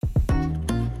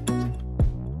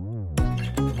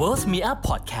World Me Up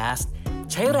Podcast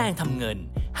ใช้แรงทำเงิน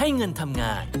ให้เงินทำง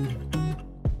าน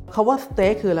คำว่าสเต็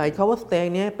กคืออะไรคำว่าสเต็ก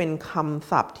เนี่ยเป็นค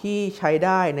ำศัพท์ที่ใช้ไ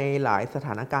ด้ในหลายสถ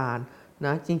านการณ์น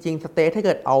ะจริงๆสเต็กถ้าเ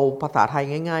กิดเอาภาษาไทย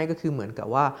ง่ายๆก็คือเหมือนกับ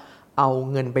ว่าเอา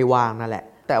เงินไปวางนั่นแหละ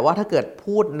แต่ว่าถ้าเกิด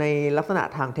พูดในลักษณะ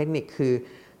ทางเทคนิคคือ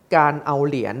การเอา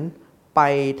เหรียญไป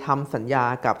ทำสัญญา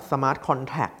กับ Smart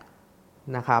Contract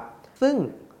นะครับซึ่ง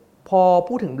พอ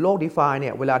พูดถึงโลก DeFi เ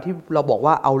นี่ยเวลาที่เราบอก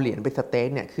ว่าเอาเหรียญไปสเต็ก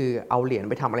เนี่ยคือเอาเหรียญ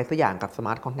ไปทำอะไรสักอย่างกับ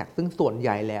Smart Contract ซึ่งส่วนให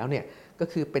ญ่แล้วเนี่ยก็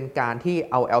คือเป็นการที่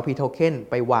เอา LP Token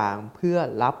ไปวางเพื่อ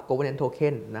รับ Governance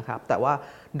Token นะครับแต่ว่า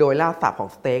โดยรากศัพท์ของ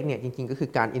Stake เนี่ยจริงๆก็คือ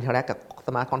การ Interact กับ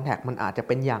Smart Contract มันอาจจะเ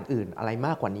ป็นอย่างอื่นอะไรม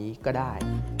ากกว่านี้ก็ได้